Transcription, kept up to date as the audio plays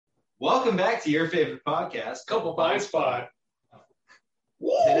Welcome back to your favorite podcast, Couple Blind Spot.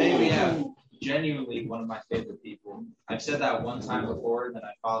 Today we have genuinely one of my favorite people. I've said that one time before, and then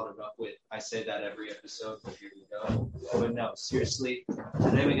I followed it up with, I say that every episode, but here we go. But no, seriously,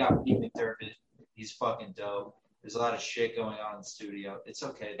 today we got Pete McDermott. He's fucking dope. There's a lot of shit going on in the studio. It's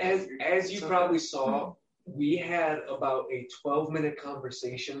okay. As you probably saw, we had about a 12-minute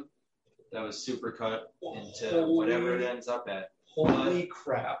conversation. That was super cut into whatever it ends up at. Holy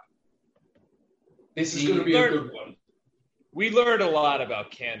crap. This is going to be a good one. We learned a lot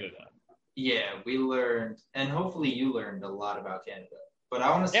about Canada. Yeah, we learned, and hopefully you learned a lot about Canada. But I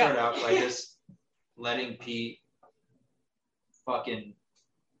want to start out by just letting Pete fucking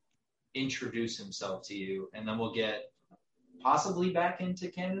introduce himself to you, and then we'll get possibly back into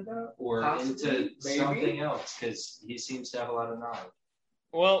Canada or into something else, because he seems to have a lot of knowledge.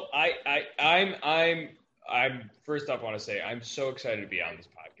 Well, I'm first off, I want to say I'm so excited to be on this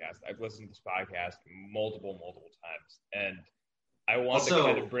podcast. I've listened to this podcast multiple times, and I want to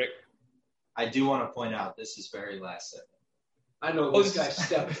kind of break. I do want to point out this is very last second. I know this guy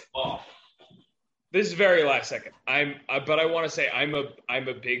stepped off. This is very last second. But I want to say I'm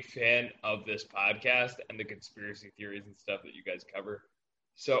a big fan of this podcast and the conspiracy theories and stuff that you guys cover.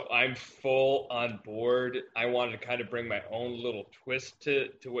 So I'm full on board. I wanted to kind of bring my own little twist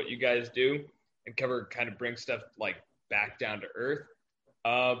to what you guys do and kind of bring stuff like back down to earth.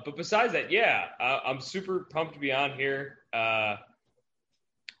 But besides that, I'm super pumped to be on here.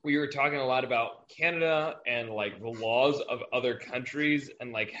 We were talking a lot about Canada and like the laws of other countries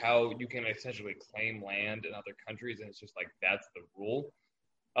and like how you can essentially claim land in other countries. And it's just like, that's the rule.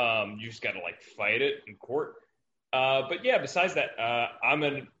 You just got to like fight it in court. But yeah, besides that, I'm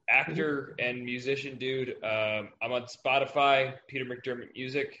an actor and musician dude. I'm on Spotify, Peter McDermott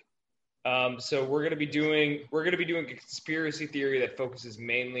Music. So we're gonna be doing a conspiracy theory that focuses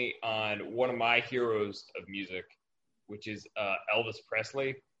mainly on one of my heroes of music, which is Elvis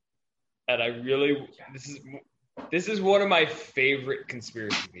Presley. And I really this is one of my favorite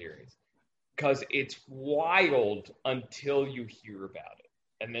conspiracy theories because it's wild until you hear about it,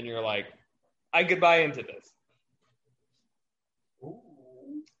 and then you're like, I could buy into this.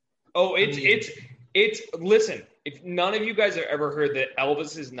 Ooh. Oh, it's listen, if none of you guys have ever heard that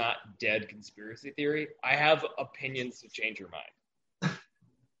Elvis is not dead conspiracy theory, I have opinions to change your mind.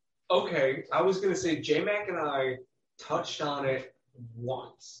 Okay, I was going to say J-Mac and I touched on it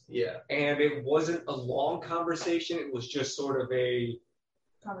once. Yeah. And it wasn't a long conversation. It was just sort of a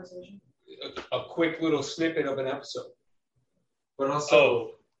quick little snippet of an episode. But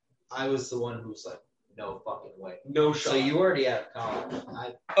also, I was the one who was like, no fucking way. No shot. So you already have college.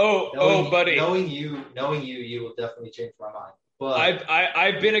 Buddy. Knowing you will definitely change my mind. But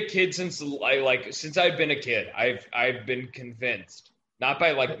I've been a kid since I've been a kid. I've been convinced, not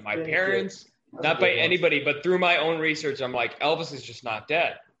by like my parents, not by anybody, but through my own research. I'm like, Elvis is just not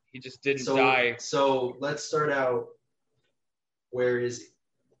dead. He just didn't die. So let's start out. Where is he?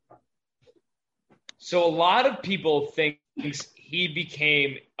 So a lot of people think he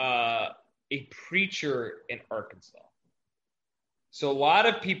became a preacher in Arkansas. So a lot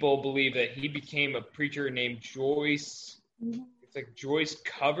of people believe that he became a preacher named Joyce. It's like Joyce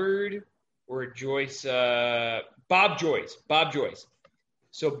Covered or Joyce, Bob Joyce.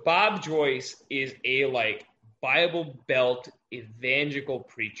 So Bob Joyce is a like Bible Belt evangelical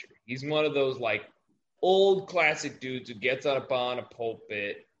preacher. He's one of those like old classic dudes who gets up on a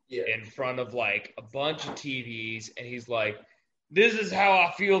pulpit in front of like a bunch of TVs, and he's like, this is how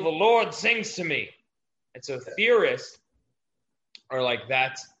I feel the Lord sings to me. And so theorists are like,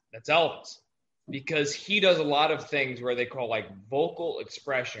 that's Elvis. Because he does a lot of things where they call like vocal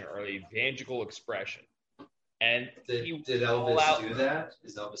expression or evangelical expression. And did Elvis do that?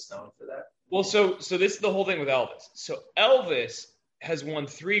 Is Elvis known for that? Well, so this is the whole thing with Elvis. So Elvis has won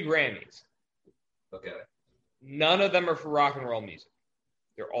 3 Grammys. Okay. None of them are for rock and roll music.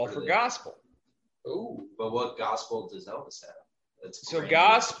 They're all for gospel. Ooh, but what gospel does Elvis have?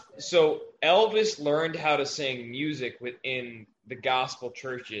 So Elvis learned how to sing music within the gospel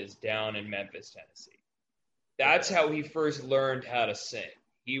churches down in Memphis, Tennessee. That's how he first learned how to sing.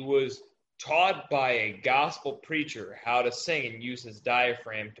 He was taught by a gospel preacher how to sing and use his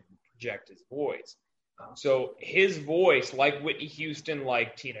diaphragm to project his voice. So his voice, like Whitney Houston,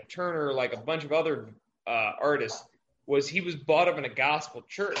 like Tina Turner, like a bunch of other artists, he was brought up in a gospel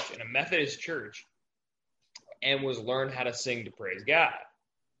church, in a Methodist church, and was learned how to sing to praise God.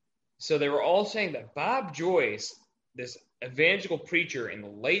 So they were all saying that Bob Joyce, this evangelical preacher in the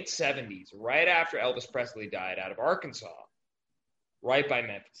late 70s, right after Elvis Presley died, out of Arkansas, right by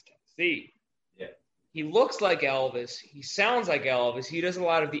Memphis, Tennessee. Yeah. he looks like Elvis. He sounds like Elvis. He does a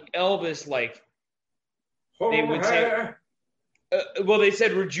lot of the Elvis, like, they would say, they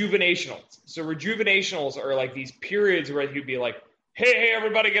said rejuvenationals. So rejuvenationals are like these periods where he'd be like, hey,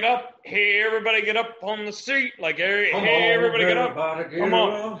 everybody get up. Hey, everybody get up on the seat. Like, hey, everybody get up. Come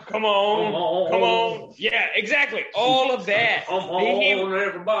on. Yeah, exactly. All of that. Come on,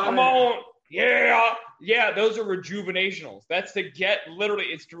 everybody. Come on. Yeah, those are rejuvenationals. That's to get, literally,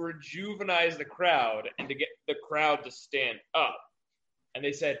 it's to rejuvenize the crowd and to get the crowd to stand up. And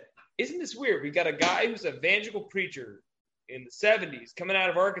they said, isn't this weird? We got a guy who's an evangelical preacher in the 70s coming out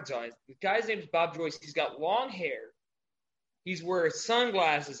of Arkansas. The guy's name is Bob Joyce. He's got long hair. He's wearing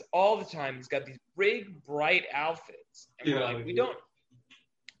sunglasses all the time. He's got these big, bright outfits. And we're like, we don't.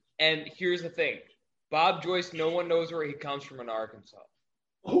 And here's the thing. Bob Joyce, no one knows where he comes from in Arkansas.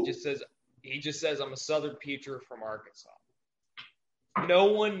 He just says, I'm a Southern preacher from Arkansas. No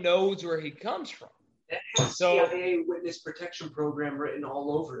one knows where he comes from. So CIA Witness Protection Program written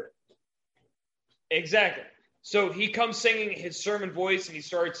all over it. Exactly. So he comes singing his sermon voice, and he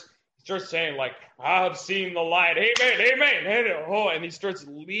starts saying, like, I've seen the light. Amen. And he starts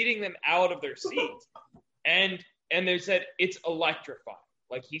leading them out of their seats. And they said it's electrifying.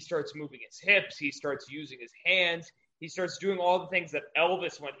 Like, he starts moving his hips. He starts using his hands. He starts doing all the things that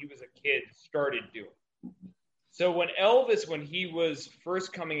Elvis, when he was a kid, started doing. So when he was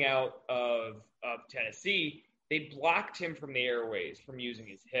first coming out of Tennessee, they blocked him from the airways, from using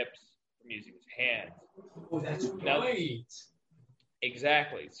his hips, from using his hands. Oh, that's right.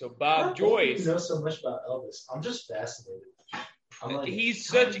 Exactly. So Bob Joyce. You know so much about Elvis. I'm just fascinated. He's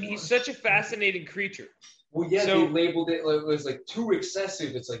such a fascinating creature. Well, yeah, they labeled it like it was like too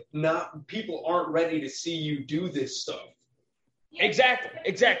excessive. It's like not people aren't ready to see you do this stuff.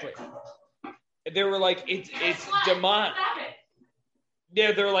 Exactly. They were like, it's demonic.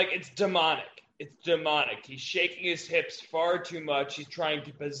 Yeah, they're like, it's demonic. It's demonic. He's shaking his hips far too much. He's trying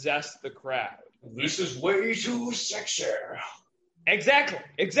to possess the crowd. This is way too sexy.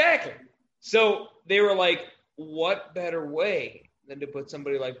 Exactly. So they were like, what better way than to put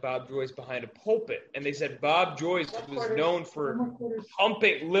somebody like Bob Joyce behind a pulpit? And they said Bob Joyce was known for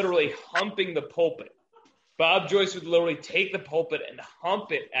literally humping the pulpit. Bob Joyce would literally take the pulpit and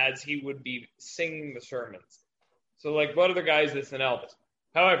hump it as he would be singing the sermons. So, like, what other guy is this than Elvis?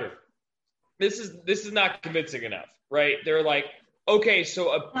 However, this is not convincing enough, right? They're like, okay,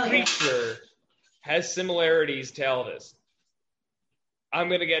 so a preacher has similarities to Elvis. I'm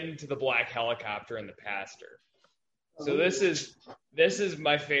going to get into the black helicopter and the pastor. So this is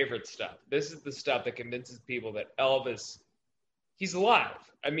my favorite stuff. This is the stuff that convinces people that Elvis, he's alive.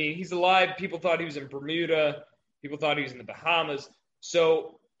 I mean, he's alive. People thought he was in Bermuda. People thought he was in the Bahamas.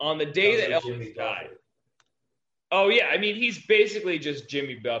 So on the day that Elvis died, oh yeah, I mean, he's basically just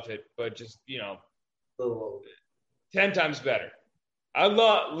Jimmy Buffett, but just, 10 times better. I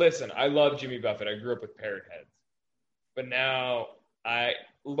love Jimmy Buffett. I grew up with parrot heads, but now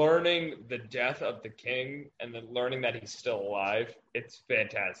learning the death of the king and then learning that he's still alive, it's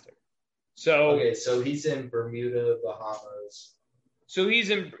fantastic. So he's in Bermuda, Bahamas. So he's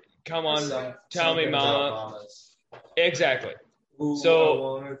in. Come on, tell me, Mama. Bahamas. Exactly. Ooh,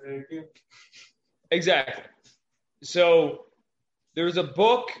 so exactly. So there's a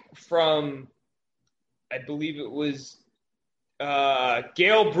book from, I believe it was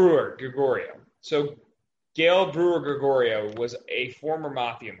Gail Brewer Gregorio. So Gail Brewer Gregorio was a former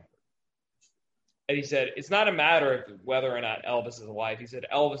mafia member. And he said, it's not a matter of whether or not Elvis is alive. He said,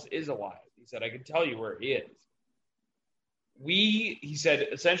 Elvis is alive. He said, I can tell you where he is. He said,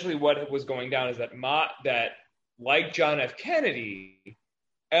 essentially what was going down is that like John F. Kennedy,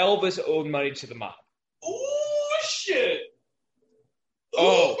 Elvis owed money to the mob. Oh, shit.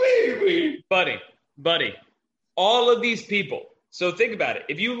 Oh, baby. Buddy. All of these people. So think about it.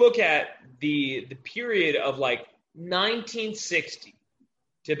 If you look at the period of like 1960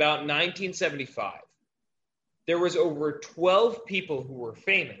 to about 1975, there was over 12 people who were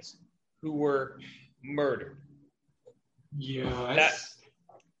famous who were murdered. Yes.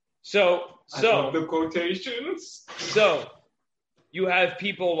 So I love the quotations. So you have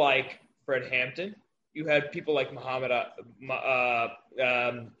people like Fred Hampton. You have people like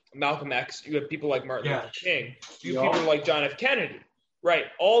Malcolm X. You have people like Martin Luther King. You have people like John F. Kennedy. Right.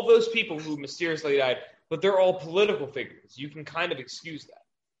 All those people who mysteriously died, but they're all political figures. You can kind of excuse that.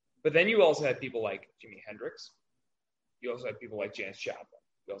 But then you also have people like Jimi Hendrix. You also have people like Janis Joplin.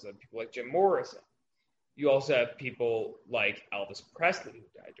 You also have people like Jim Morrison. You also have people like Elvis Presley who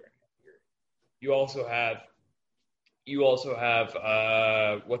died during that period. You also have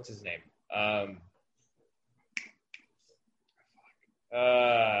what's his name?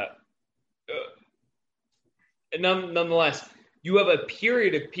 nonetheless, you have a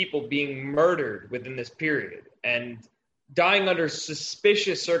period of people being murdered within this period and dying under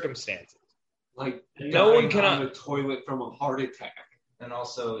suspicious circumstances. Like No one dying cannot- on the toilet from a heart attack. And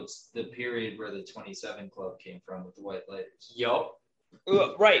also, it's the period where the 27 Club came from with the white lighters. Yup.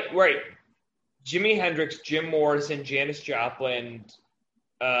 Right. Jimi Hendrix, Jim Morrison, Janis Joplin,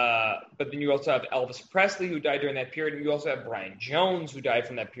 but then you also have Elvis Presley, who died during that period, and you also have Brian Jones, who died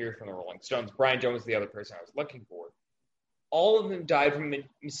from that period from the Rolling Stones. Brian Jones is the other person I was looking for. All of them died from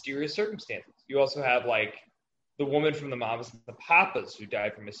mysterious circumstances. You also have, like, the woman from the Mamas and the Papas who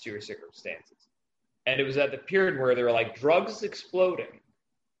died from mysterious circumstances. And it was at the period where they were like, drugs is exploding.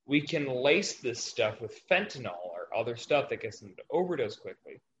 We can lace this stuff with fentanyl or other stuff that gets them to overdose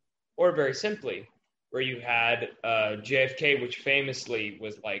quickly. Or very simply, where you had JFK, which famously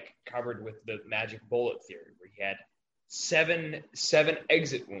was like covered with the magic bullet theory, where he had seven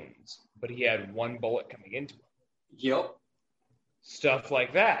exit wounds, but he had one bullet coming into him. Yup. Stuff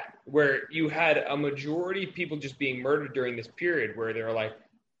like that, where you had a majority of people just being murdered during this period, where they were like,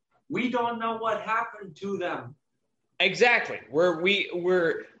 We don't know what happened to them. exactly, where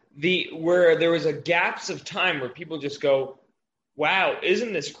there was a gaps of time where people just go, wow,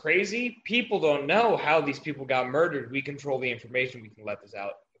 isn't this crazy? People don't know how these people got murdered. We control the information. We can let this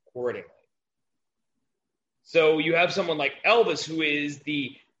out accordingly. So you have someone like Elvis, who is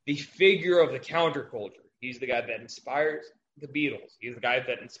the figure of the counterculture. He's the guy that inspires the Beatles. He's the guy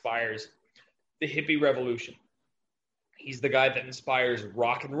that inspires the hippie revolution. He's the guy that inspires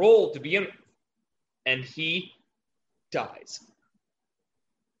rock and roll to begin with. And he dies.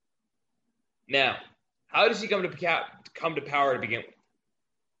 Now, how does he come to power to begin with?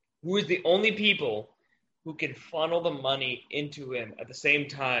 Who is the only people who can funnel the money into him at the same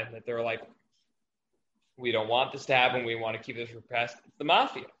time that they're like, we don't want this to happen, we want to keep this repressed? It's the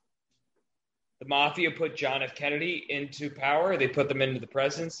mafia. The mafia put John F. Kennedy into power. They put them into the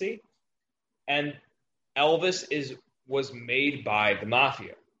presidency. And Elvis was made by the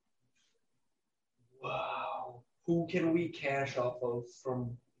mafia. Wow. Who can we cash off of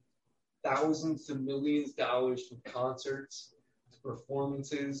from thousands to millions of dollars from concerts to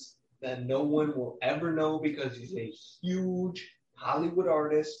performances that no one will ever know because he's a huge Hollywood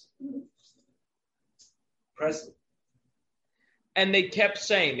artist? Presley. And they kept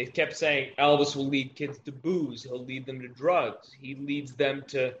saying, Elvis will lead kids to booze. He'll lead them to drugs. He leads them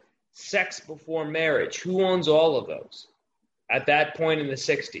to sex before marriage. Who owns all of those at that point in the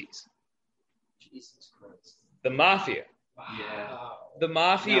 60s? Jesus Christ. The mafia. Wow. Yeah. The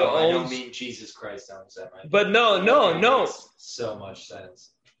mafia No, I don't owns... mean Jesus Christ owns that. Right? But no. Makes so much sense.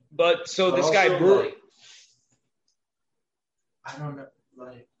 But so But this also, guy... like, I don't know,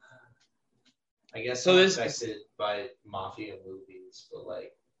 like... I guess So I'm this- affected by mafia movies, but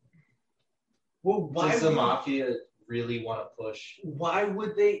like, Well, why does the would, mafia really want to push? why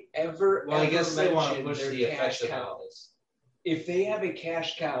would they ever? Well, I ever guess they want to mention push their the cash effective cow? Elvis. If they have a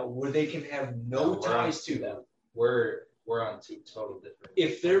cash cow where they can have no we're ties on to them, We're on two total different.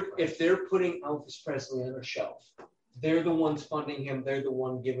 if they're putting Elvis Presley on a shelf, they're the ones funding him. They're the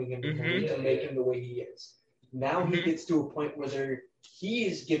one giving him the money to Mhm. make him the way he is. Now he Mhm. gets to a point where he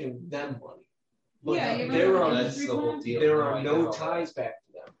is giving them money. But Yeah, you there remember are the That's the whole deal. there I are know no that. ties back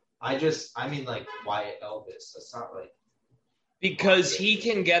to them. I mean like Wyatt Elvis. That's not like Because he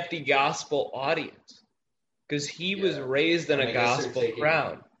can get the gospel audience. Because he was Yeah. raised in And a I guess they're gospel taking-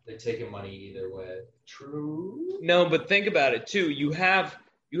 crowd. they're taking money either way. True. No, but think about it too. You have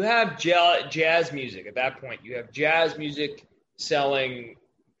jazz music at that point. You have jazz music selling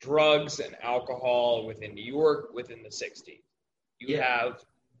drugs and alcohol within New York within the 60s. You have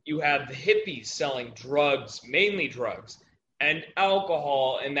the hippies selling drugs, mainly drugs, and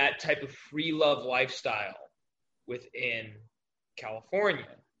alcohol and that type of free love lifestyle within California.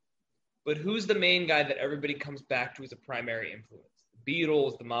 But who's the main guy that everybody comes back to as a primary influence? The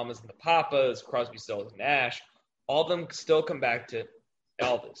Beatles, the Mamas and the Papas, Crosby, Stills and Nash, all of them still come back to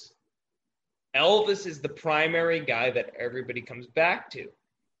Elvis. Elvis is the primary guy that everybody comes back to.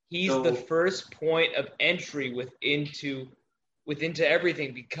 He's So- the first point of entry into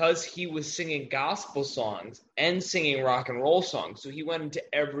everything because he was singing gospel songs and singing rock and roll songs. So he went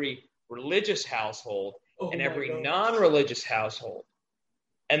into every religious household and every non-religious household.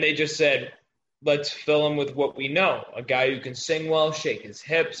 And they just said, let's fill him with what we know. A guy who can sing well, shake his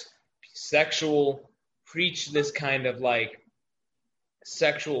hips, be sexual, preach this kind of like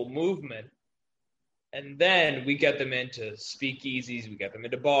sexual movement. And then we get them into speakeasies, we get them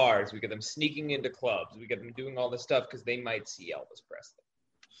into bars, we get them sneaking into clubs, we get them doing all this stuff because they might see Elvis Presley.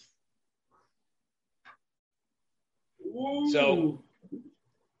 So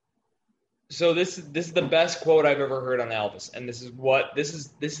So this is the best quote I've ever heard on Elvis, and this is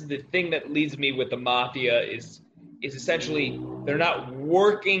the thing that leads me with the mafia is essentially they're not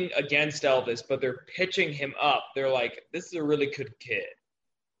working against Elvis, but they're pitching him up. They're like, this is a really good kid.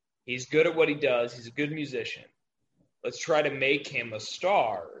 He's good at what he does. He's a good musician. Let's try to make him a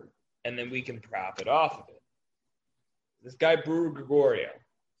star, and then we can profit off of it. This guy, Brewer Gregorio.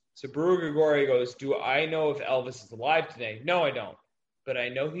 So Brewer Gregorio goes, do I know if Elvis is alive today? No, I don't. But I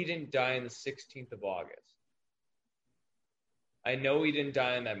know he didn't die on the 16th of August. I know he didn't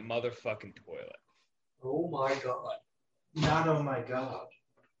die in that motherfucking toilet. Oh, my God. Not oh my God.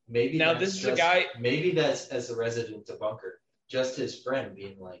 Maybe now that's this is just, a guy. Maybe that's as a resident of Bunker, just his friend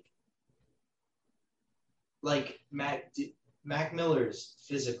being like Mac Miller's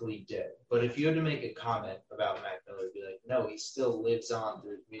physically dead. But if you had to make a comment about Mac Miller, it'd be like, no, he still lives on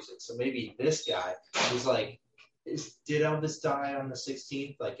through music. So maybe this guy was like, did Elvis die on the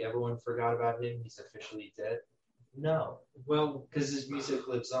 16th? Like everyone forgot about him. He's officially dead. No. Well, because his music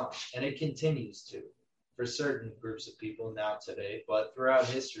lives on, and it continues to for certain groups of people now today. But throughout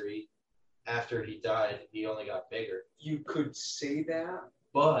history, after he died, he only got bigger. You could say that.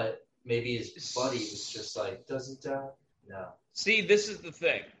 But maybe his buddy was just like, does he die? No. See, this is the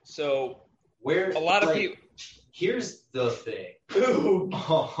thing. So where a lot of people. Here's the thing. So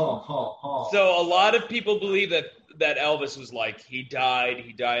a lot of people believe that Elvis was like, he died.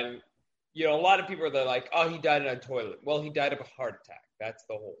 You know, a lot of people are like, oh, he died in a toilet. Well, he died of a heart attack. That's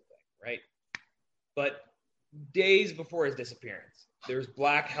the whole thing, right? But days before his disappearance, there's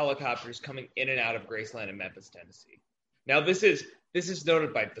black helicopters coming in and out of Graceland in Memphis, Tennessee. Now, this is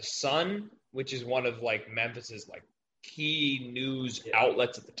noted by The Sun, which is one of like Memphis's like key news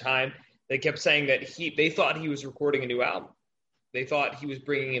outlets at the time. They kept saying that they thought he was recording a new album. They thought he was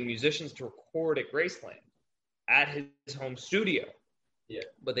bringing in musicians to record at Graceland at his home studio. Yeah.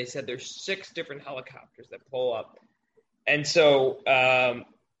 But they said there's 6 different helicopters that pull up. And so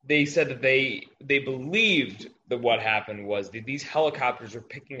they said that they believed that what happened was that these helicopters were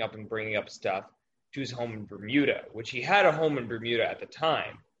picking up and bringing up stuff to his home in Bermuda, which he had a home in Bermuda at the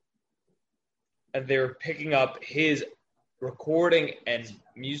time. And they were picking up his recording and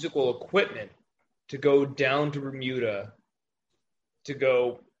musical equipment to go down to Bermuda to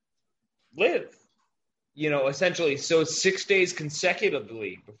go live. You know, essentially, so 6 days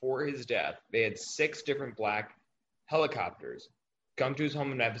consecutively before his death, they had 6 different black helicopters come to his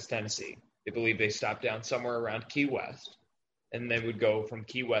home in Memphis, Tennessee. They believe they stopped down somewhere around Key West, and they would go from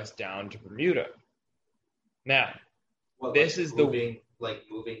Key West down to Bermuda. Now, this is moving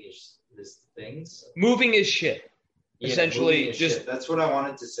his things? Moving his shit. Yeah, essentially, just shit. That's what I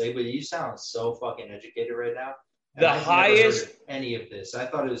wanted to say, but you sound so fucking educated right now. The highest never heard any of this. I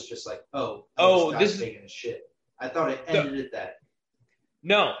thought it was just like, this is taking a shit. I thought it ended at that.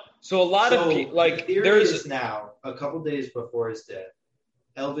 No. So a lot of people like the theory there's is now a couple days before his death,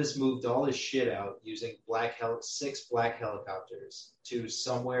 Elvis moved all his shit out using 6 black helicopters to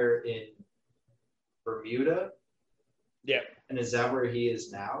somewhere in Bermuda. Yeah. And is that where he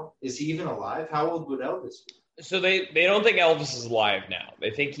is now? Is he even alive? How old would Elvis be? So they don't think Elvis is alive now.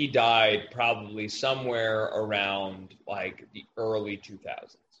 They think he died probably somewhere around like the early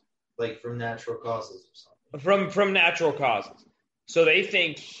 2000s. Like from natural causes or something. From natural causes. So they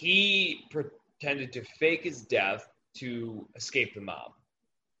think he pretended to fake his death to escape the mob.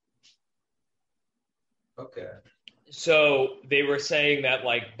 Okay. So they were saying that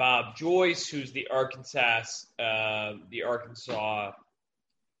like Bob Joyce, who's the Arkansas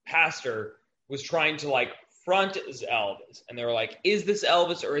pastor, was trying to like front as Elvis, and they were like, "Is this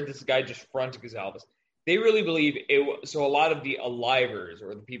Elvis or is this guy just fronting as Elvis?" They really believe it. So a lot of the alivers,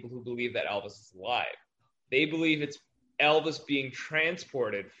 or the people who believe that Elvis is alive, they believe it's Elvis being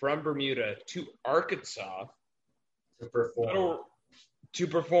transported from Bermuda to Arkansas to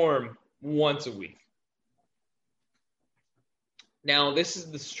perform once a week. Now, this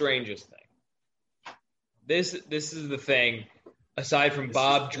is the strangest thing. This is the thing, aside from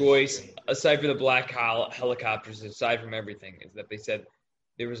Bob Joyce, aside from the black helicopters, aside from everything, is that they said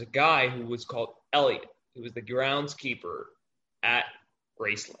there was a guy who was called Elliot, who was the groundskeeper at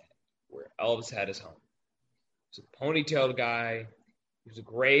Graceland, where Elvis had his home. He was a ponytailed guy. He was a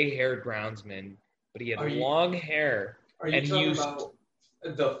gray-haired groundsman, but he had long hair. Are you talking about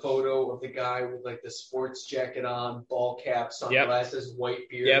the photo of the guy with like the sports jacket on, ball cap, sunglasses, white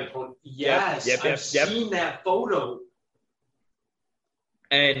beard? Yep. Yes, I've seen that photo.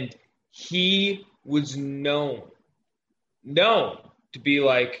 And he was known to be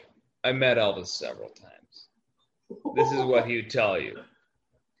like, I met Elvis several times. This is what he would tell you.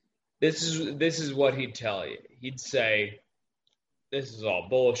 This is what he'd tell you. He'd say, this is all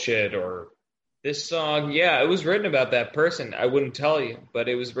bullshit, or This song, yeah, it was written about that person. I wouldn't tell you, but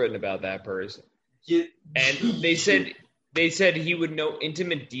it was written about that person. And they said he would know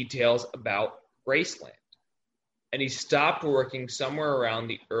intimate details about Graceland. And he stopped working somewhere around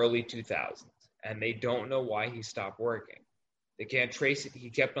the early 2000s. And they don't know why he stopped working. They can't trace it. He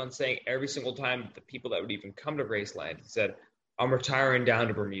kept on saying every single time the people that would even come to Graceland, he said, I'm retiring down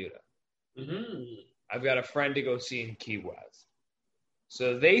to Bermuda. Mm-hmm. I've got a friend to go see in Key West.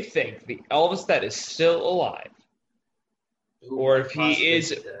 So they think the Elvis that is still alive, or if he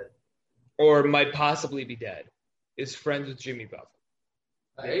is, or might possibly be dead, is friends with Jimmy Buffett.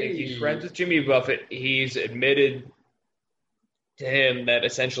 I think he's friends with Jimmy Buffett. He's admitted to him that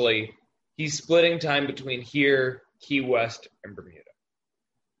essentially he's splitting time between here, Key West, and Bermuda.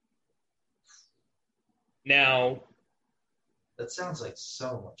 Now, that sounds like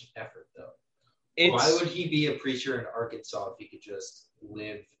so much effort, though. Why would he be a preacher in Arkansas if he could just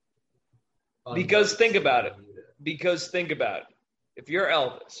live? Because think about it. Because think about it. If you're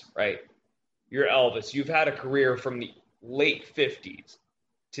Elvis, right? You're Elvis. You've had a career from the late 50s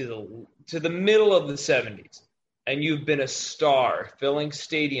to the middle of the 70s, and you've been a star, filling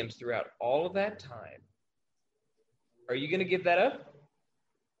stadiums throughout all of that time. Are you going to give that up?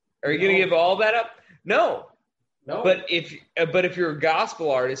 Are you going to give all that up? No. But if you're a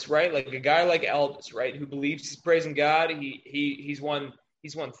gospel artist, right, like a guy like Elvis, right, who believes he's praising God, he's won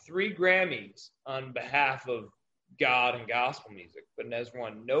 3 Grammys on behalf of God and gospel music, but has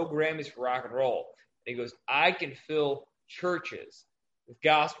won no Grammys for rock and roll. And he goes, I can fill churches with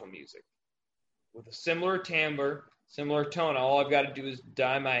gospel music with a similar timbre, similar tone. All I've got to do is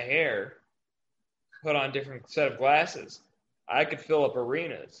dye my hair, put on a different set of glasses. I could fill up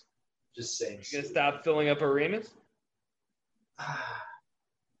arenas. Just saying. You gonna stop filling up arenas?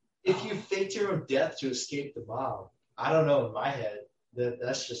 If you faked your own death to escape the mob, I don't know, in my head,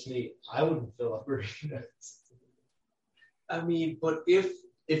 that's just me. I wouldn't fill up arenas. I mean, but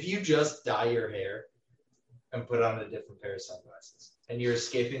if you just dye your hair and put on a different pair of sunglasses, and you're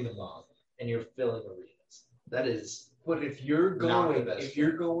escaping the mob, and you're filling arenas, that is. But if you're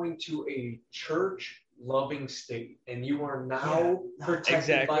going to a church-loving state, and you are now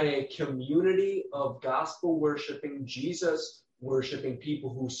protected by a community of gospel-worshiping, Jesus-worshiping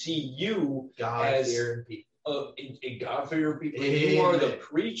people who see you as a God-fearing people, you are the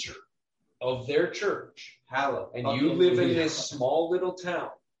preacher of their church. And you live in this small little town.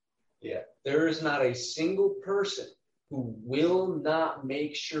 Yeah. There is not a single person who will not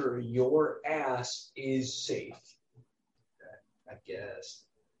make sure your ass is safe. I guess.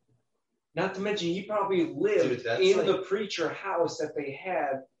 Not to mention, he probably lived in the preacher house that they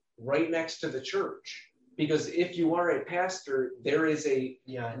had right next to the church. Because if you are a pastor, there is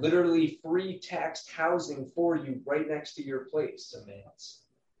literally free taxed housing for you right next to your place.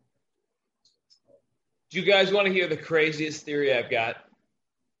 Do you guys want to hear the craziest theory I've got?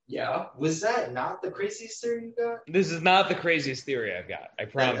 Yeah. Was that not the craziest theory you got? This is not the craziest theory I've got. I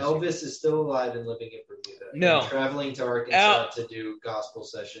promise. That Elvis is still alive and living in Bermuda. No. And traveling to Arkansas to do gospel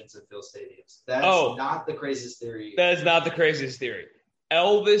sessions and fill stadiums. That's not the craziest theory. That is not the craziest theory.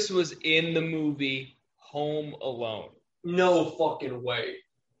 Elvis was in the movie Home Alone. No fucking way.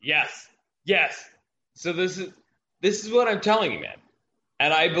 Yes. So this is what I'm telling you, man.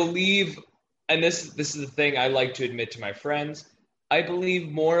 And I believe, and this is the thing I like to admit to my friends, I believe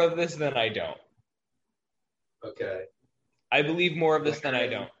more of this than I don't. Okay. I believe more of this than I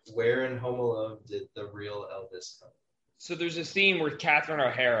don't. Where in Home Alone did the real Elvis come? So there's a scene where Catherine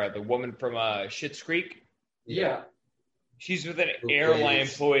O'Hara, the woman from Schitt's Creek, she's with an airline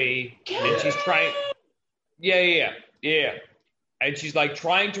employee, and she's trying. Yeah. And she's like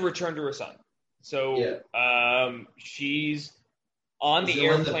trying to return to her son. So she's on the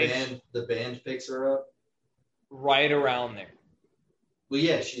airplane. The band picks her up. Right around there. Well,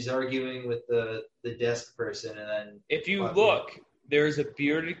 yeah, she's arguing with the desk person, and then if you look, there's a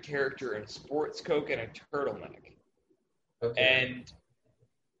bearded character in a sports coat and a turtleneck. Okay. And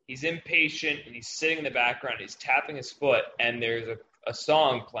he's impatient, and he's sitting in the background. He's tapping his foot, and there's a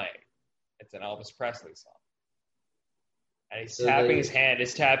song playing. It's an Elvis Presley song. And he's tapping his hand.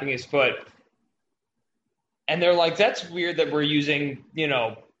 He's tapping his foot. And they're like, that's weird that we're using,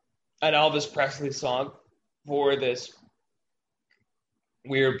 an Elvis Presley song for this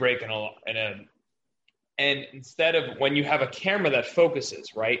weird break and instead of when you have a camera that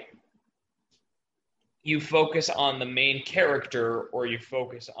focuses, right? You focus on the main character or you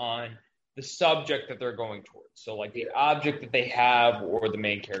focus on the subject that they're going towards. So like the object that they have or the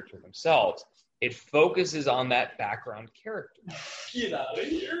main character themselves. It focuses on that background character. Get out of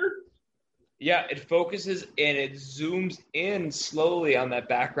here. Yeah, it focuses and it zooms in slowly on that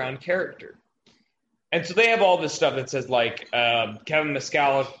background character. And so they have all this stuff that says like Kevin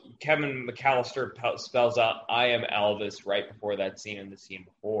McAllister spells out "I am Elvis" right before that scene and the scene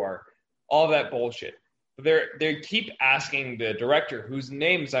before, all that bullshit. But they keep asking the director, whose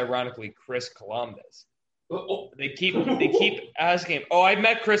name is ironically Chris Columbus. They keep asking him. Oh, I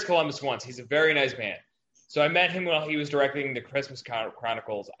met Chris Columbus once. He's a very nice man. So I met him while he was directing the Christmas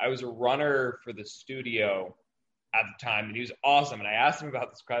Chronicles. I was a runner for the studio at the time, and he was awesome. And I asked him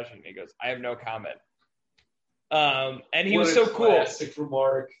about this question, and he goes, "I have no comment." And he was so cool. Classic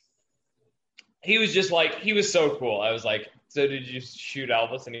remark. He was just like, he was so cool. I was like, "So did you shoot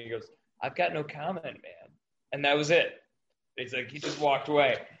Elvis?" And he goes, "I've got no comment, man." And that was it. It's like, he just walked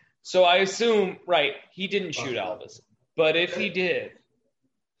away. So I assume, right, he didn't shoot Elvis. But if he did,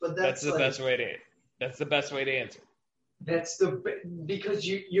 But that's the best way to answer. Because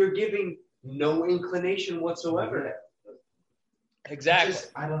you're giving no inclination whatsoever. Exactly.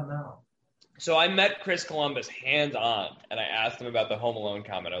 I don't know. So I met Chris Columbus hands-on, and I asked him about the Home Alone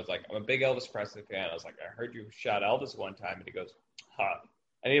comment. I was like, "I'm a big Elvis Presley fan." I was like, "I heard you shot Elvis one time." And he goes, "Huh."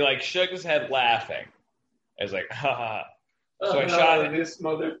 And he like shook his head laughing. I was like, "Ha ha." So I shot it. This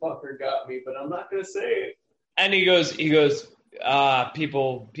motherfucker got me, but I'm not going to say it. And he goes, people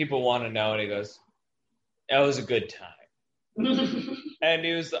want to know. And he goes, "That was a good time." And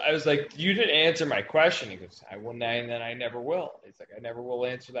I was like, "You didn't answer my question." He goes, "I wouldn't, and then I never will." He's like, "I never will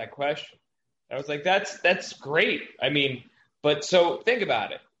answer that question." I was like, that's great. I mean, but so think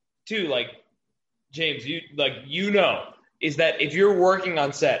about it too. Like, James, is that if you're working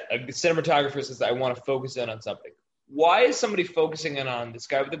on set, a cinematographer says, "I want to focus in on something." Why is somebody focusing in on this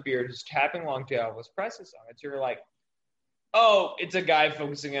guy with a beard who's tapping along to Elvis Presley song? It's you're like, oh, it's a guy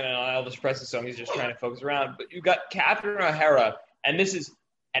focusing in on Elvis Presley song. He's just trying to focus around. But you got Catherine O'Hara, and this is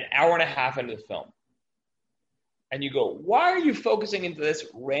an hour and a half into the film. And you go, why are you focusing into this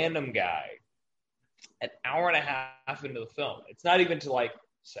random guy an hour and a half into the film? It's not even to like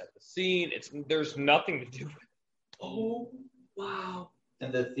set the scene. There's nothing to do with it. Oh, wow.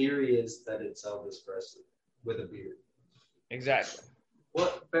 And the theory is that it's Elvis Presley with a beard. Exactly.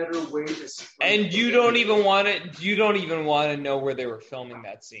 What better way to? And you don't even want to know where they were filming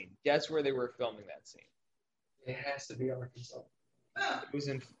that scene. Guess where they were filming that scene? It has to be Arkansas.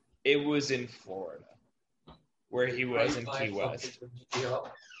 It was in Florida, where he was in Key West.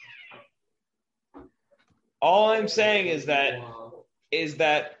 All I'm saying is that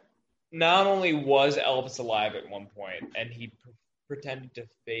not only was Elvis alive at one point, and he pretended to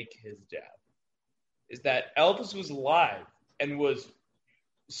fake his death, is that Elvis was alive and was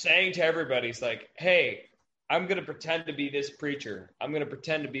saying to everybody, he's like, "Hey, I'm going to pretend to be this preacher. I'm going to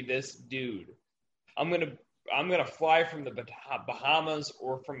pretend to be this dude. I'm going to fly from the Bahamas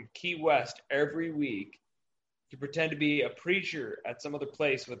or from Key West every week to pretend to be a preacher at some other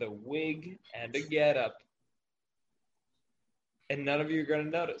place with a wig and a getup. And none of you are going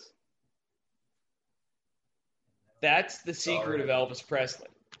to notice." That's the secret of Elvis Presley.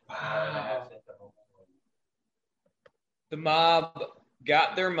 Wow. The mob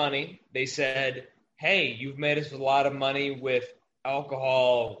got their money. They said, "Hey, you've made us a lot of money with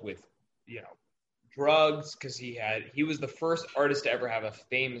alcohol, with drugs," because he was the first artist to ever have a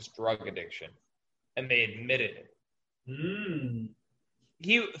famous drug addiction, and they admitted it.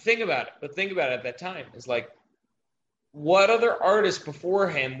 Think about it at that time. It's like, what other artist before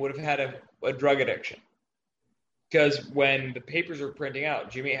him would have had a drug addiction? Because when the papers were printing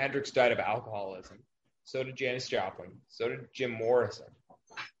out, Jimi Hendrix died of alcoholism. So did Janis Joplin. So did Jim Morrison.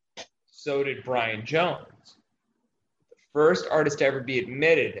 So did Brian Jones. The first artist to ever be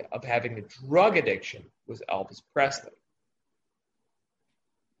admitted of having a drug addiction was Elvis Presley.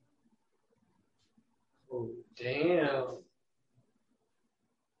 Oh, damn.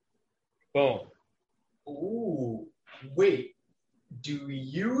 Boom. Ooh. Wait. Do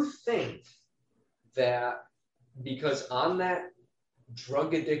you think that because on that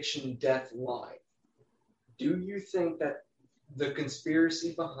drug addiction death line, do you think that the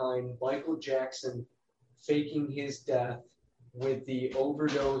conspiracy behind Michael Jackson faking his death with the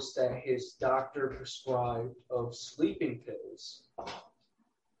overdose that his doctor prescribed of sleeping pills?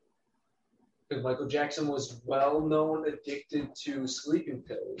 Because Michael Jackson was well known addicted to sleeping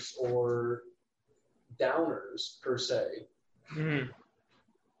pills or downers per se. Mm-hmm.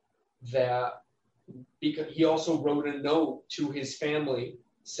 That because he also wrote a note to his family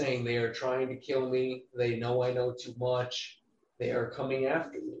saying they are trying to kill me. They know I know too much. They are coming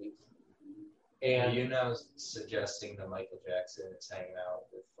after me. And you're now suggesting that Michael Jackson is hanging out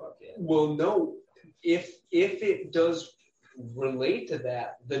with fucking. Well, no. If it does relate to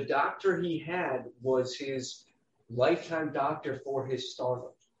that, the doctor he had was his lifetime doctor for his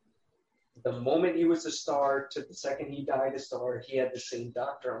stardom. The moment he was a star to the second he died a star, he had the same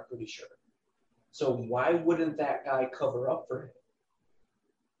doctor, I'm pretty sure. So why wouldn't that guy cover up for him?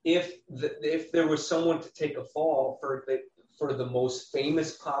 If there was someone to take a fall for the most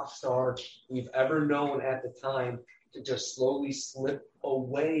famous pop star we've ever known at the time to just slowly slip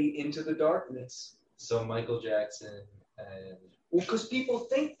away into the darkness. So Michael Jackson and because people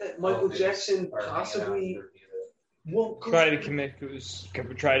think that Michael Jackson possibly tried to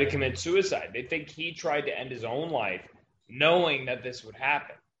commit suicide. They think he tried to end his own life, knowing that this would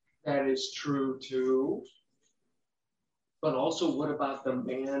happen. That is true too. But also, what about the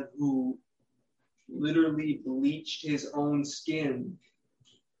man who literally bleached his own skin?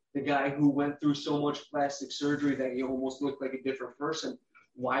 The guy who went through so much plastic surgery that he almost looked like a different person.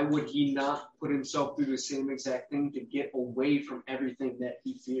 Why would he not put himself through the same exact thing to get away from everything that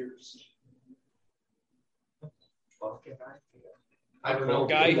he fears? I don't know.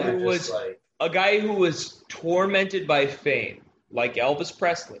 A guy who was tormented by fame, like Elvis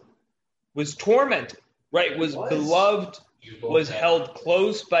Presley, was tormented, right? Was beloved, was held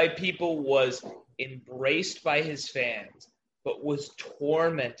close by people, was embraced by his fans, but was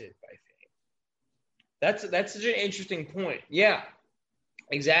tormented by fame. That's such an interesting point. Yeah,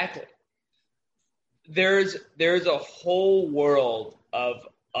 exactly. There's a whole world of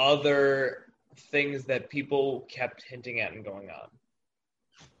other things that people kept hinting at and going on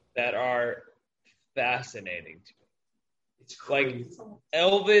that are fascinating to me. It's crazy. Like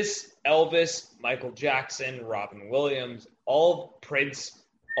Elvis, Michael Jackson, Robin Williams, all Prince,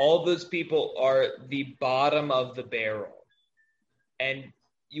 all those people are the bottom of the barrel. And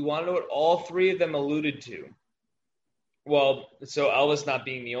you want to know what all three of them alluded to? Well, so Elvis not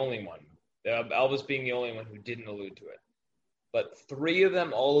being the only one. Elvis being the only one who didn't allude to it. But three of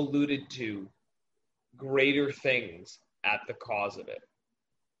them all alluded to greater things at the cause of it.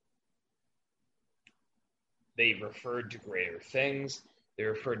 They referred to greater things. They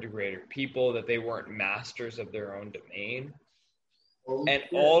referred to greater people, that they weren't masters of their own domain. And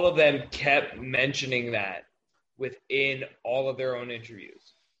all of them kept mentioning that within all of their own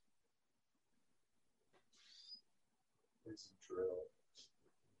interviews. It's true.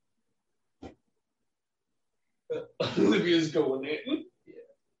 Olivia's going in.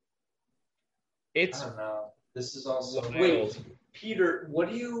 It's I don't know. This is also wait, Peter. What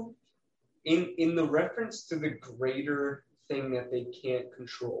do you in the reference to the greater thing that they can't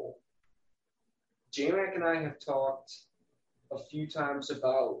control? J-Mac and I have talked a few times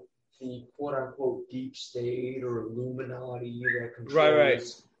about the quote-unquote deep state or Illuminati that controls. Right.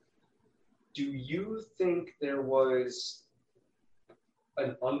 Do you think there was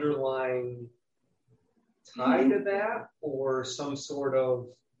an underlying tie to that, or some sort of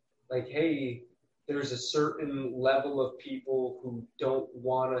like, hey, there's a certain level of people who don't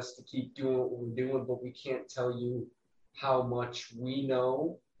want us to keep doing what we're doing, but we can't tell you how much we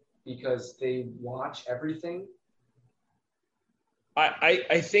know because they watch everything?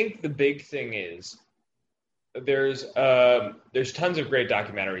 I think the big thing is there's tons of great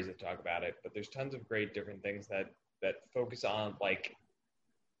documentaries that talk about it, but there's tons of great different things that focus on like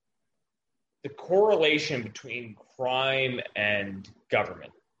the correlation between crime and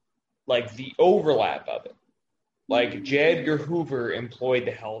government, like the overlap of it. Like J. Edgar Hoover employed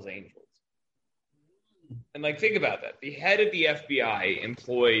the Hells Angels. And like, think about that. The head of the FBI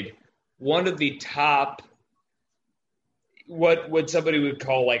employed one of the top, what somebody would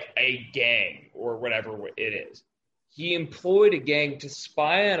call like a gang or whatever it is. He employed a gang to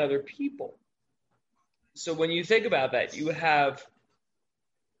spy on other people. So when you think about that, you have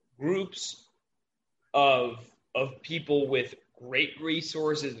groups of people with great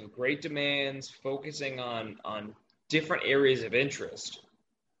resources, with great demands, focusing on different areas of interest,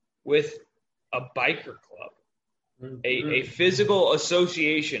 with a biker club, a physical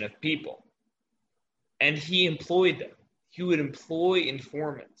association of people. And he employed them. He would employ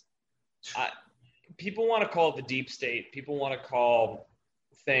informants. People want to call it the deep state. People want to call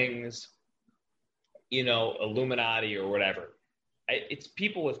things, Illuminati or whatever. It's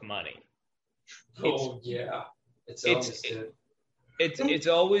people with money. Yeah. It's Elvis, dude. It's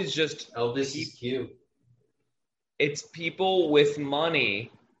always just Elvis is cute. It's people with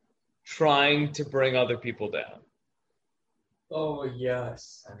money trying to bring other people down. Oh,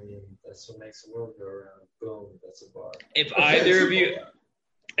 yes. I mean, that's what makes the world go around. Boom, that's a bar. If either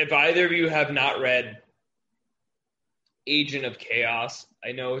of you have not read Agent of Chaos,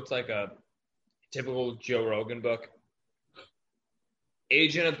 I know it's like a typical Joe Rogan book.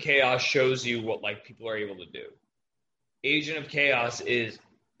 Agent of Chaos shows you what like people are able to do. Agent of Chaos is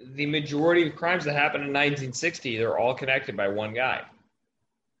the majority of crimes that happened in 1960. They're all connected by one guy.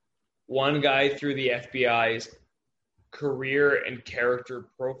 one guy through the FBI's career and character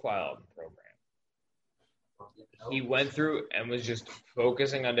profile program. He went through and was just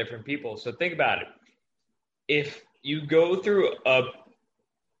focusing on different people. So think about it. If you go through a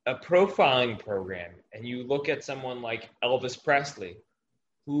profiling program and you look at someone like Elvis Presley,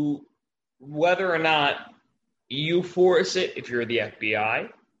 who, whether or not you force it if you're the FBI,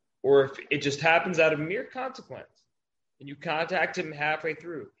 or if it just happens out of mere consequence, and you contact him halfway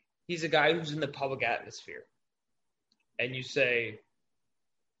through, he's a guy who's in the public atmosphere. And you say,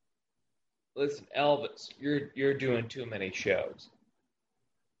 listen, Elvis, you're doing too many shows.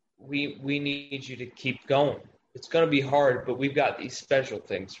 We need you to keep going. It's going to be hard, but we've got these special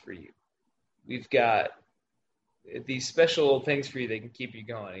things for you. We've got these special things for you that can keep you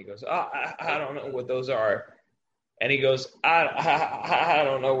going. He goes, I don't know what those are. And he goes, I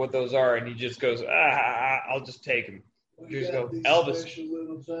don't know what those are. And he just goes, I'll just take him. Just go, Elvis. Special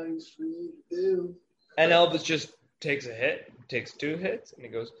little things for you to do. And Elvis just takes a hit, takes 2 hits, and he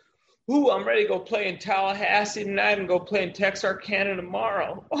goes, ooh, I'm ready to go play in Tallahassee tonight and go play in Texarkana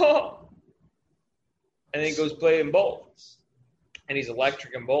tomorrow. Oh. And then he goes play in both. And he's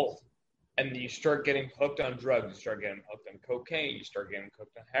electric in both. And you start getting hooked on drugs. You start getting hooked on cocaine. You start getting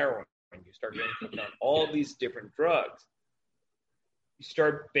hooked on heroin. You start getting hooked on all these different drugs. You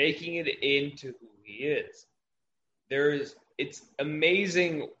start baking it into who he is. It's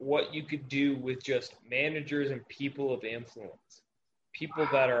amazing what you could do with just managers and people of influence. People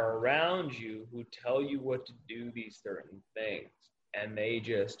that are around you who tell you what to do these certain things. And they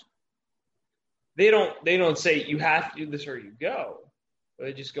don't say you have to do this or you go. But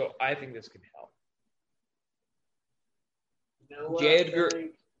they just go, I think this can help. You know what? J. Edgar,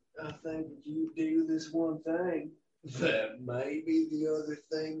 I think if you do this one thing, that maybe the other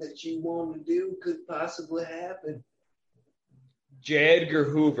thing that you want to do could possibly happen. J. Edgar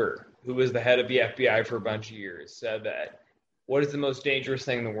Hoover, who was the head of the FBI for a bunch of years, said that what is the most dangerous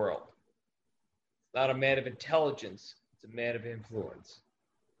thing in the world? It's not a man of intelligence, it's a man of influence.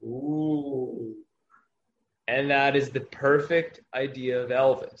 Ooh. And that is the perfect idea of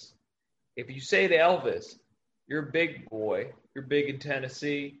Elvis. If you say to Elvis, you're a big boy, you're big in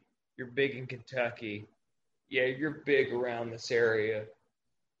Tennessee, you're big in Kentucky, yeah, you're big around this area,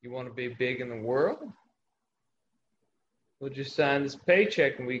 you want to be big in the world? We'll just sign this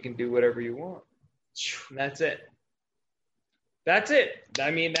paycheck and we can do whatever you want. And that's it. That's it.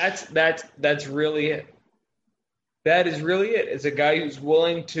 I mean, that's really it. That is really it. It's a guy who's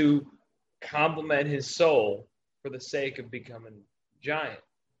willing to compliment his soul for the sake of becoming giant.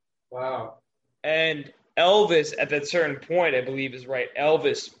 Wow. And Elvis, at that certain point, I believe is right.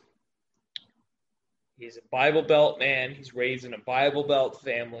 Elvis, he's a Bible Belt man. He's raised in a Bible Belt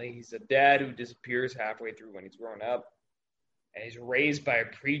family. He's a dad who disappears halfway through when he's grown up. And he's raised by a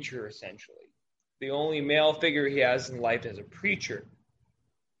preacher, essentially. The only male figure he has in life is a preacher.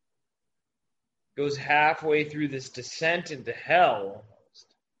 Goes halfway through this descent into hell,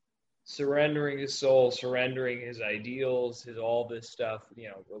 almost. Surrendering his soul, surrendering his ideals, his all this stuff,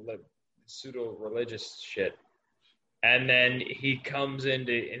 pseudo-religious shit. And then he comes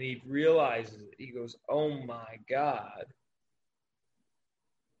into, and he realizes it. He goes, oh my God.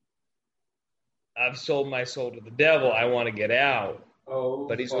 I've sold my soul to the devil. I want to get out. Oh,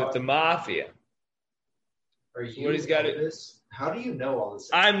 but he's with the mafia. Are you what he's got Elvis? How do you know all this?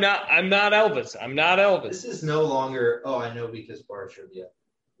 I'm not Elvis. I'm not Elvis. This is no longer, I know because bar trivia.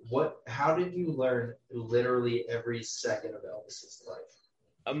 How did you learn literally every second of Elvis's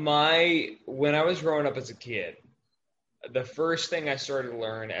life? When I was growing up as a kid, the first thing I started to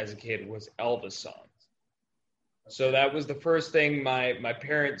learn as a kid was Elvis songs. So that was the first thing my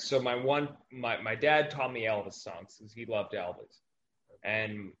parents. So my dad taught me Elvis songs because he loved Elvis,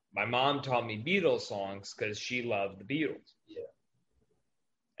 and my mom taught me Beatles songs because she loved the Beatles. Yeah.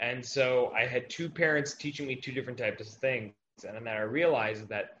 And so I had two parents teaching me two different types of things, and then I realized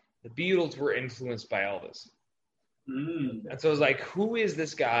that the Beatles were influenced by Elvis. Mm. And so I was like, who is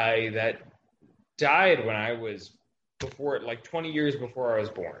this guy that died when I was 20 years before I was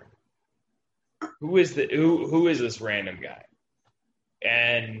born? Who is this random guy?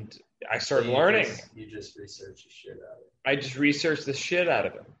 And I started learning. You just researched the shit out of it. I just researched the shit out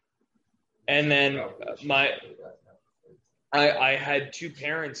of him. And then I had two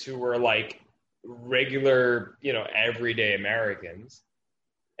parents who were like regular, everyday Americans.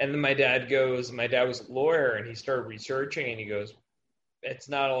 And then my dad was a lawyer, and he started researching, and he goes, it's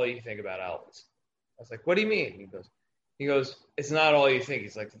not all you think about Elvis. I was like, what do you mean? He goes, it's not all you think.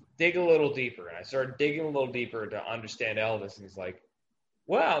 He's like, dig a little deeper. And I started digging a little deeper to understand Elvis. And he's like,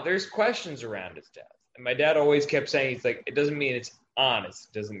 wow, there's questions around his death. And my dad always kept saying, he's like, it doesn't mean it's honest.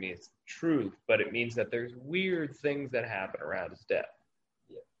 It doesn't mean it's truth, but it means that there's weird things that happen around his death.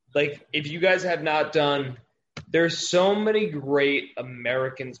 Yeah. Like, if you guys have not done, there's so many great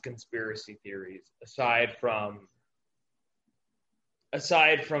Americans conspiracy theories aside from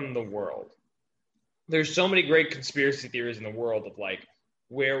the world. There's so many great conspiracy theories in the world of like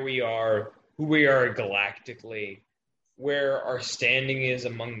where we are, who we are galactically, where our standing is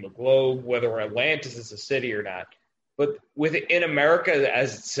among the globe, whether Atlantis is a city or not. But within America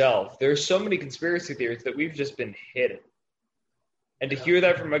as itself, there's so many conspiracy theories that we've just been hidden. And to hear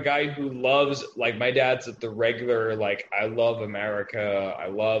that from a guy who loves, like my dad's the regular, like, I love America, I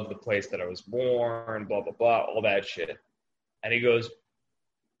love the place that I was born, blah, blah, blah, all that shit. And he goes,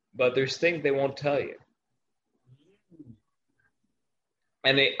 but there's things they won't tell you.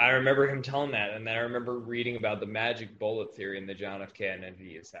 And I remember him telling that, and then I remember reading about the magic bullet theory in the John F.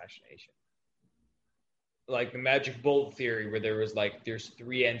 Kennedy assassination. Like the magic bullet theory where there was like, there's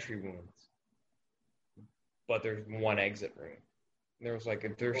 3 entry wounds, but there's 1 exit wound. And there was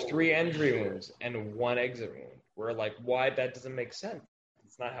like, there's 3 entry wounds and 1 exit wound. We're like, why? That doesn't make sense.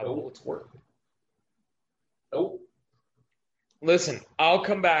 It's not how bullets work. Nope. Listen, I'll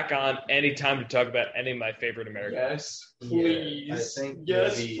come back on any time to talk about any of my favorite Americans. Yes, please. Yeah, I think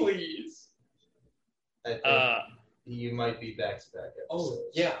yes, maybe- please. I think you might be back to back episodes. Oh,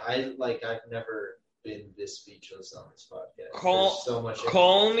 yeah. I've never been this speechless on this podcast. Call- There's so much.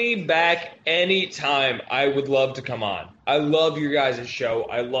 Call me back anytime. I would love to come on. I love your guys' show.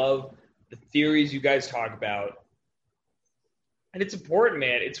 I love the theories you guys talk about. And it's important,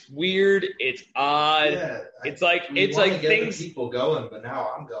 man. It's weird. It's odd. Yeah, It's like we it's wanna like get things. the people going, but now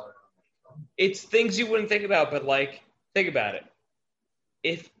I'm going. It's things you wouldn't think about, but like, think about it.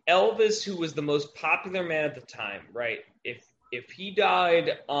 If Elvis, who was the most popular man at the time, right? If he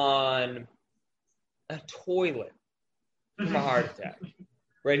died on a toilet from a heart attack,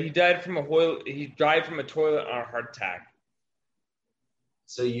 right? He died from a toilet on a heart attack.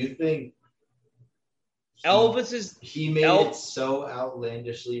 So you think Elvis is he made it so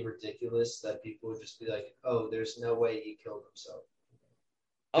outlandishly ridiculous that people would just be like, "Oh, there's no way he killed himself."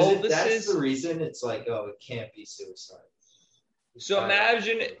 If that's the reason. It's like, oh, it can't be suicide. So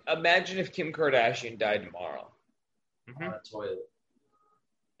imagine if Kim Kardashian died tomorrow. On a toilet.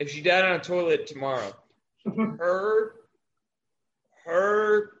 If she died on a toilet tomorrow,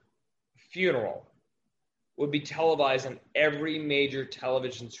 her funeral would be televised on every major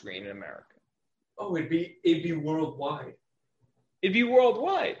television screen in America. Oh, it'd be worldwide. It'd be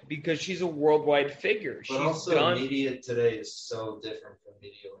worldwide because she's a worldwide figure. But also, media today is so different from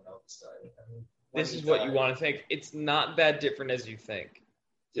media when Elvis died. I mean, this is what you want to think. It's not that different as you think.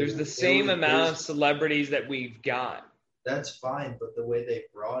 There's the same amount of celebrities that we've got. That's fine, but the way they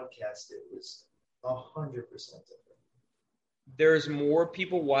broadcast it was 100% different. There's more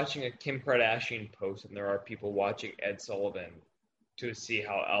people watching a Kim Kardashian post than there are people watching Ed Sullivan to see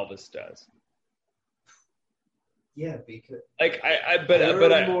how Elvis does. Yeah, because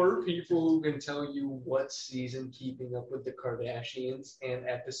there are more people who can tell you what season Keeping Up with the Kardashians and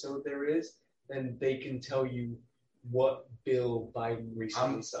episode there is than they can tell you what bill Biden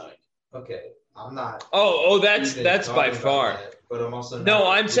recently signed. Okay, I'm not. Oh, that's by far. That, but I'm also not. No,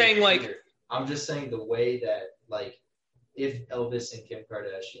 I'm saying like. I'm just saying the way that like, if Elvis and Kim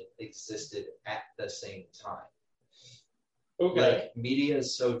Kardashian existed at the same time. Okay. Like, media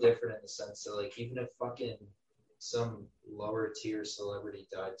is so different in the sense that like, even if fucking some lower tier celebrity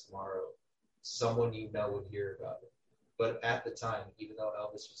died tomorrow, someone you know would hear about it. But at the time, even though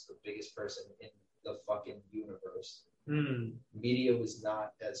Elvis was the biggest person in the fucking universe, media was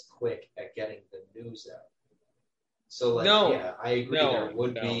not as quick at getting the news out. So like, yeah, I agree. There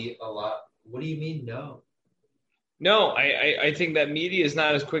would be a lot. What do you mean, no? No, I think that media is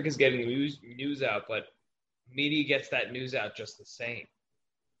not as quick as getting news out, but media gets that news out just the same.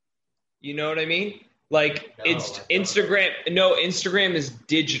 You know what I mean? Like, it's Instagram. No, Instagram is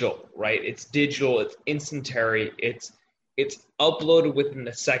digital, right? It's digital. It's instantary. It's uploaded within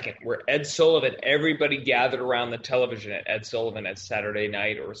a second. Where Ed Sullivan, everybody gathered around the television at Ed Sullivan at Saturday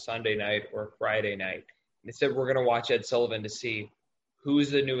night or Sunday night or Friday night. And they said, we're going to watch Ed Sullivan to see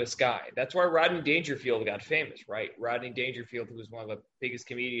who's the newest guy. That's why Rodney Dangerfield got famous, right? Rodney Dangerfield, who was one of the biggest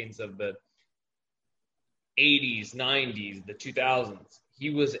comedians of the 80s, 90s, the 2000s. He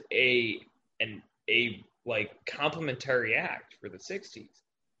was a like complimentary act for the 60s.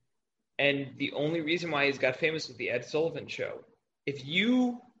 And the only reason why he's got famous was the Ed Sullivan Show. If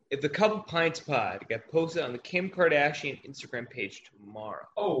the Couple Pints Pod got posted on the Kim Kardashian Instagram page tomorrow.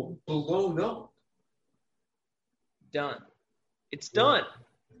 Oh, blown up. Done. It's done.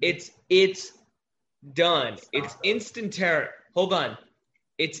 It's done. It's instantaneous. Hold on.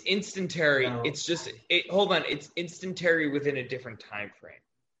 It's instantary. No. It's just hold on. It's instantary within a different time frame.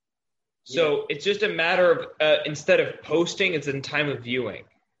 So it's just a matter of instead of posting, it's in time of viewing.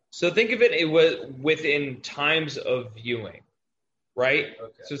 So think of it was within times of viewing, right?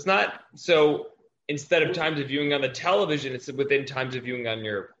 Okay. So it's not so instead of times of viewing on the television, it's within times of viewing on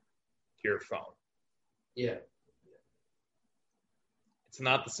your phone. Yeah. It's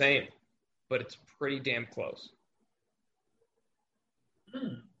not the same, but it's pretty damn close.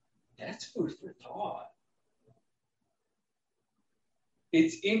 That's food for thought.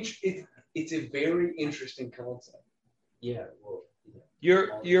 It's a very interesting concept. Yeah. Well, yeah.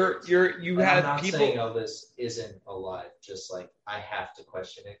 You And have I'm not people. saying Elvis isn't alive. Just like I have to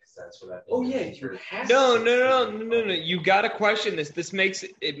question it because that's what I've been. Oh yeah, doing you for- have No. You got to question this. This makes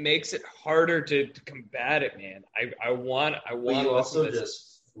it harder to combat it, man. I want But to you listen also to this.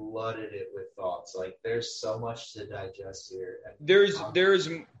 just flooded it with thoughts. Like there's so much to digest here. And There's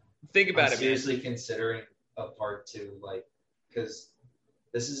think I'm about it, man. seriously considering a part 2, like because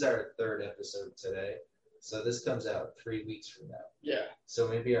this is our 3rd episode today, so this comes out 3 weeks from now. Yeah. So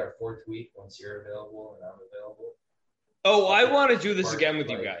maybe our 4th week once you're available and I'm available. Oh, I want to do this Part, again with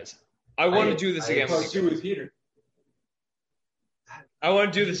you like- guys. I want to do this again Part with 2 you with Peter. I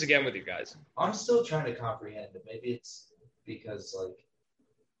want to do this again with you guys. I'm still trying to comprehend it. Maybe it's because like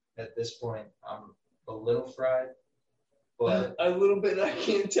at this point I'm a little fried, but A little bit. I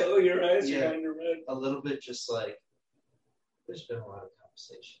can't tell. Your eyes Yeah. are kind of red. a little bit just like there's been a lot of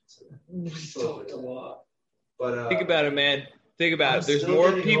conversations. We talked a lot. But Think about it, man. Think about I'm it. There's still more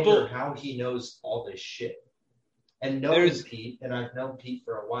getting people. over how he knows all this shit. And knowing There's- Pete, and I've known Pete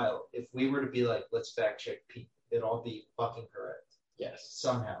for a while, if we were to be like, let's fact check Pete, it'd all be fucking correct. Yes.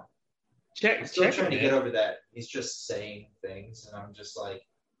 Somehow. I'm Check still trying to it, get man. over that. He's just saying things, and I'm just like,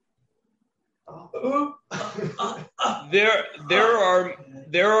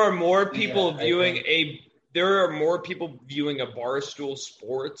 There are more people Yeah, I viewing think- there are more people viewing a Barstool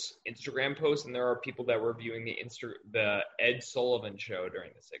Sports Instagram post than there are people that were viewing the Ed Sullivan show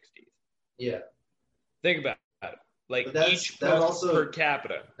during the 60s. yeah. Think about it. Like But that's- each that post also- per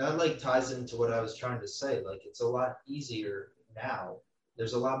capita. That like ties into what I was trying to say. Like it's a lot easier now.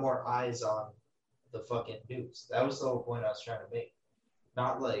 There's a lot more eyes on the fucking news. That was the whole point I was trying to make.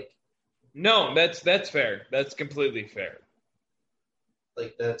 Not like No, that's fair. That's completely fair.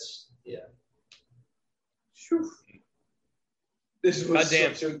 that's yeah. This was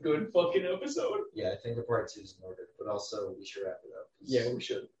Goddamn. such a good fucking episode. Yeah, I think the part 2 is in order, but also we should wrap it up. 'cause- Yeah, we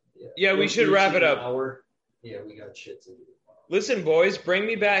should. Yeah, we should wrap it up. Hour. Yeah, we got shit to do. Listen, boys, bring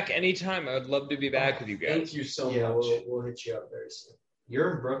me back anytime. I would love to be back with you guys. Thank you so Yeah, much. we'll hit you up very soon.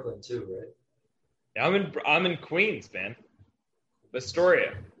 You're in Brooklyn too, right? I'm in Queens, man.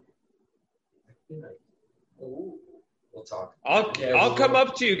 Astoria. Yeah. Ooh. We'll talk. I'll Yeah, come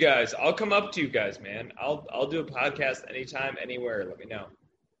up to you guys. I'll come up to you guys, man. I'll do a podcast anytime, anywhere. Let me know.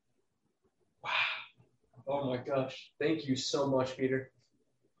 Oh my gosh. Thank you so much, Peter.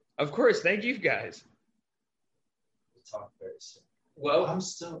 Of course. Thank you guys. We'll talk very soon. Well, I'm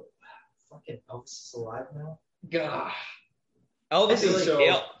still fucking Elvis is alive now. God. Elvis I think is so.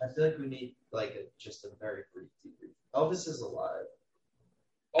 I feel like we need like just a very brief debrief. Elvis is alive.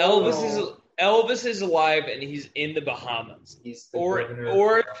 Elvis is alive and he's in the Bahamas. He's the Or- governor.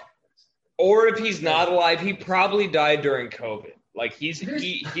 or- Or if he's not alive, he probably died during COVID. Like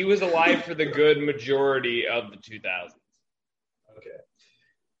he was alive for the good majority of the 2000s. Okay.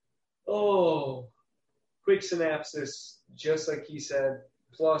 Oh, quick synopsis, just like he said.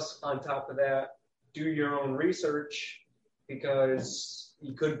 Plus, on top of that, do your own research because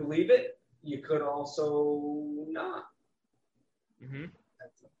you could believe it. You could also not. Mm-hmm.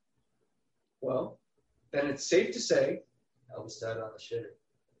 Well, then it's safe to say, Elvis died on the shitter.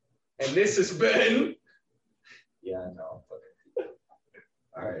 and this has been. Yeah, I know. I'm fucking.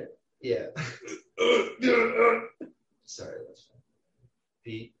 All right. Yeah. Sorry, that's fine.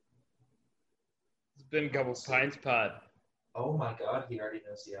 Pete. It's been a couple pints pod. Oh my God, he already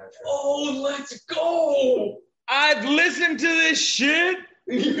knows the outro. Oh, let's go! I've listened to this shit.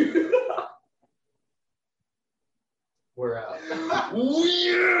 We're out.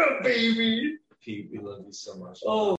 Yeah, baby! Pete, we love you so much. Oh.